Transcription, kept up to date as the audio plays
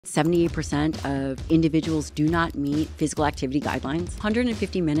78% of individuals do not meet physical activity guidelines.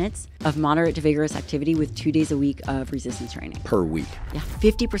 150 minutes of moderate to vigorous activity with 2 days a week of resistance training. Per week. Yeah,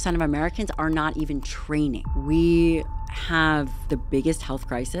 50% of Americans are not even training. We have the biggest health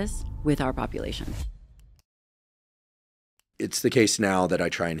crisis with our population. It's the case now that I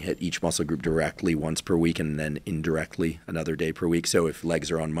try and hit each muscle group directly once per week and then indirectly another day per week. So if legs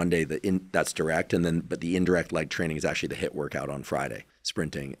are on Monday, that's direct, but the indirect leg training is actually the HIIT workout on Friday,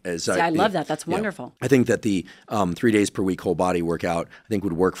 sprinting. I love that. That's wonderful. I think that the 3 days per week whole body workout I think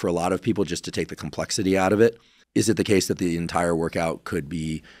would work for a lot of people just to take the complexity out of it. Is it the case that the entire workout could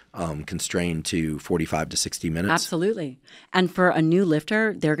be constrained to 45 to 60 minutes? Absolutely. And for a new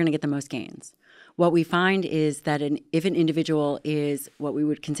lifter, they're going to get the most gains. What we find is that if an individual is what we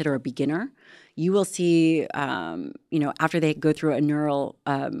would consider a beginner, you will see, after they go through a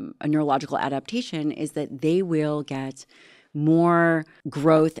neurological adaptation, is that they will get more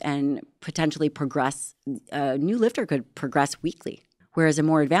growth and potentially progress. A new lifter could progress weekly. Whereas a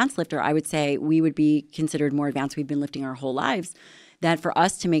more advanced lifter, I would say we would be considered more advanced. We've been lifting our whole lives. That for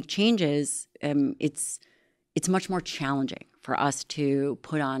us to make changes, it's much more challenging for us to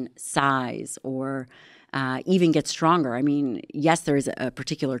put on size or even get stronger. I mean, yes, there is a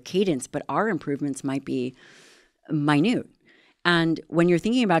particular cadence, but our improvements might be minute. And when you're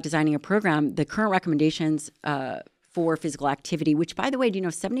thinking about designing a program, the current recommendations for physical activity, which by the way,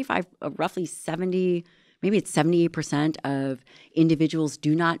 roughly 70, maybe it's 78% of individuals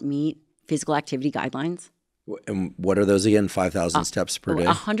do not meet physical activity guidelines. And what are those again? 5,000 steps per day?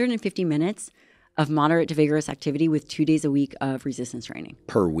 150 minutes of moderate to vigorous activity with 2 days a week of resistance training.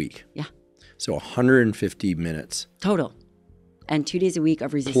 Per week? Yeah. So 150 minutes. Total. And 2 days a week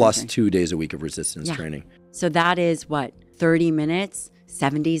of resistance Plus training. 2 days a week of resistance training. So that is 30 minutes,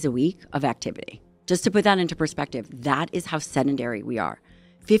 7 days a week of activity. Just to put that into perspective, that is how sedentary we are.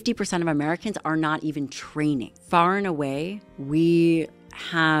 50% of Americans are not even training. Far and away, we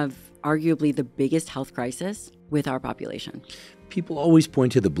have arguably the biggest health crisis with our population. People always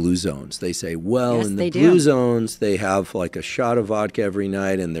point to the blue zones. They say, Yes, in the blue zones, they have like a shot of vodka every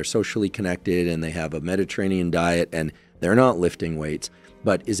night and they're socially connected and they have a Mediterranean diet and they're not lifting weights.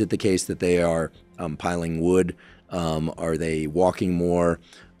 But is it the case that they are piling wood? Are they walking more?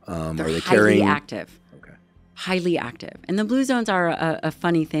 They're are they carrying? highly active. Okay. Highly active. And the blue zones are a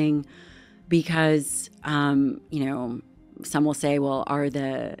funny thing because, some will say, well, are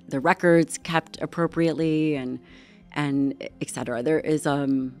the records kept appropriately and et cetera. There is a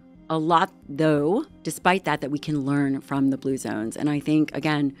lot, though, despite that we can learn from the blue zones. And I think,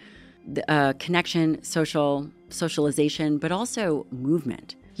 again, the connection, socialization, but also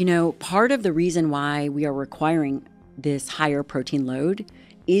movement. Part of the reason why we are requiring this higher protein load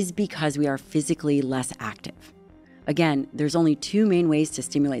is because we are physically less active. Again, there's only two main ways to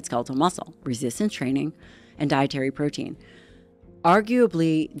stimulate skeletal muscle: resistance training and dietary protein.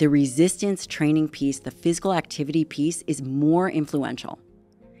 Arguably, the resistance training piece, the physical activity piece, is more influential,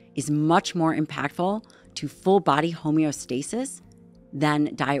 is much more impactful to full body homeostasis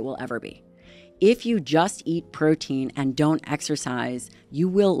than diet will ever be. If you just eat protein and don't exercise, you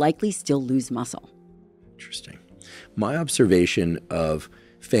will likely still lose muscle. Interesting. My observation of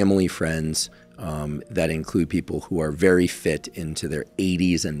family friends that include people who are very fit into their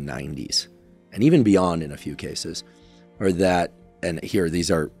 80s and 90s, and even beyond in a few cases, are that, and here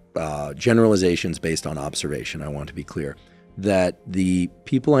these are generalizations based on observation, I want to be clear, that the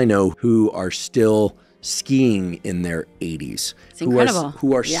people I know who are still skiing in their 80s,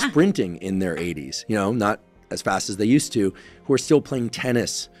 who are sprinting in their 80s, not as fast as they used to, who are still playing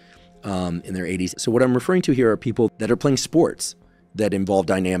tennis in their 80s. So what I'm referring to here are people that are playing sports that involve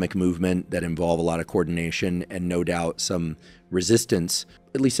dynamic movement, that involve a lot of coordination and no doubt some resistance,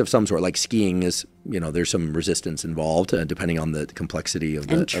 at least of some sort. Like skiing is, there's some resistance involved depending on the complexity of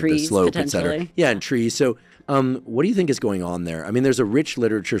the slope, et cetera. Yeah, and trees. So what do you think is going on there? I mean, there's a rich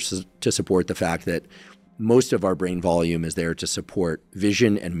literature to support the fact that most of our brain volume is there to support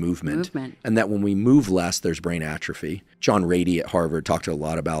vision and movement. And that when we move less, there's brain atrophy. John Rady at Harvard talked a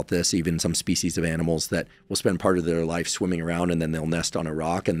lot about this, even some species of animals that will spend part of their life swimming around and then they'll nest on a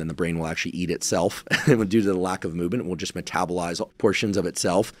rock and then the brain will actually eat itself. And due to the lack of movement, it will just metabolize portions of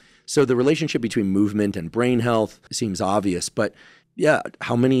itself. So the relationship between movement and brain health seems obvious. But yeah,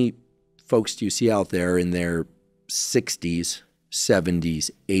 how many folks do you see out there in their 60s,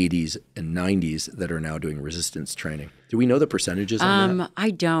 70s, 80s, and 90s that are now doing resistance training? Do we know the percentages on that? I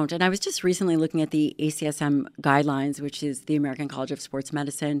don't. And I was just recently looking at the ACSM guidelines, which is the American College of Sports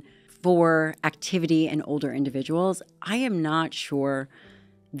Medicine, for activity in older individuals. I am not sure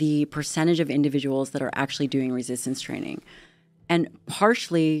the percentage of individuals that are actually doing resistance training. And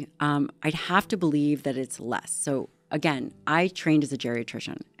partially, I'd have to believe that it's less. So again, I trained as a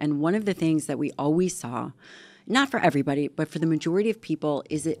geriatrician. And one of the things that we always saw, not for everybody, but for the majority of people,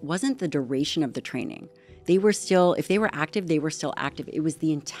 is it wasn't the duration of the training. They were still, if they were active, they were still active. It was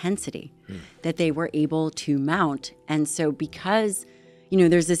the intensity that they were able to mount. And so because,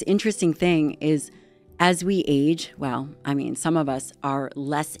 there's this interesting thing is as we age, some of us are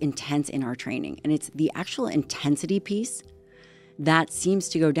less intense in our training. And it's the actual intensity piece that seems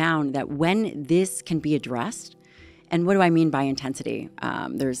to go down, that when this can be addressed. And what do I mean by intensity?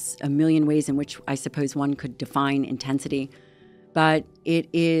 There's a million ways in which I suppose one could define intensity, but it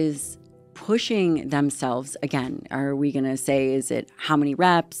is pushing themselves. Again, are we going to say, is it how many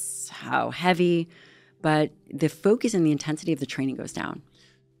reps, how heavy? But the focus and the intensity of the training goes down.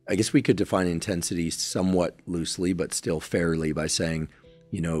 I guess we could define intensity somewhat loosely, but still fairly by saying,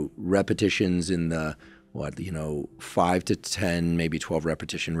 repetitions in the 5 to 10, maybe 12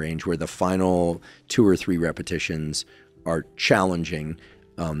 repetition range, where the final 2 or 3 repetitions are challenging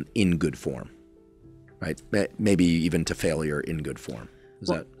in good form, right? Maybe even to failure in good form.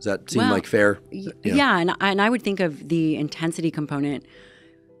 Does that seem like fair? Yeah, and I would think of the intensity component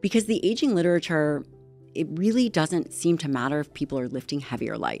because the aging literature, it really doesn't seem to matter if people are lifting heavy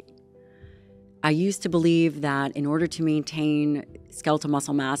or light. I used to believe that in order to maintain skeletal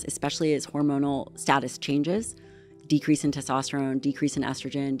muscle mass, especially as hormonal status changes, decrease in testosterone, decrease in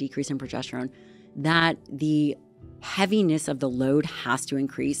estrogen, decrease in progesterone, that the heaviness of the load has to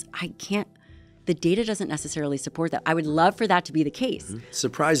increase. The data doesn't necessarily support that. I would love for that to be the case.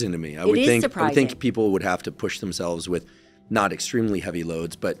 Surprising to me. I It would is surprising. think people would have to push themselves with not extremely heavy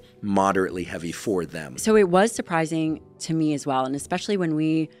loads, but moderately heavy for them. So it was surprising to me as well. And especially when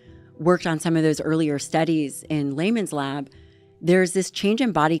we worked on some of those earlier studies in Lehman's lab, there's this change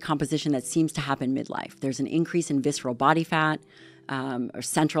in body composition that seems to happen midlife. There's an increase in visceral body fat or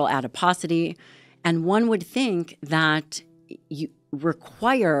central adiposity. And one would think that you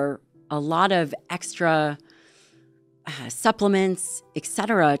require a lot of extra supplements, et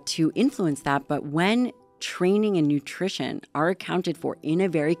cetera, to influence that. But when training and nutrition are accounted for in a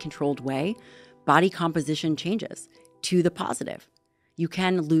very controlled way, body composition changes to the positive. You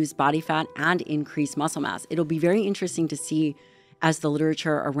can lose body fat and increase muscle mass. It'll be very interesting to see as the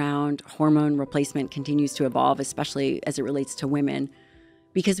literature around hormone replacement continues to evolve, especially as it relates to women,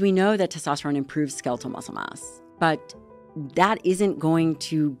 because we know that testosterone improves skeletal muscle mass. But that isn't going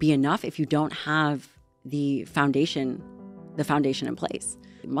to be enough if you don't have the foundation in place.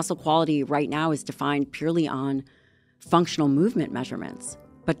 Muscle quality right now is defined purely on functional movement measurements,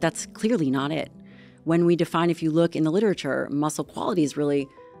 but that's clearly not it. When we define, if you look in the literature, muscle quality is really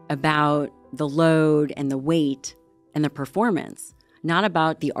about the load and the weight and the performance, not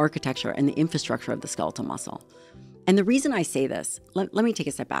about the architecture and the infrastructure of the skeletal muscle. And the reason I say this, let me take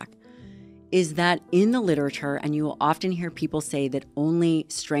a step back, is that in the literature, and you will often hear people say that only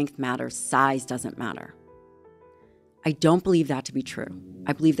strength matters, size doesn't matter. I don't believe that to be true.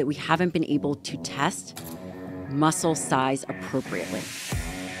 I believe that we haven't been able to test muscle size appropriately.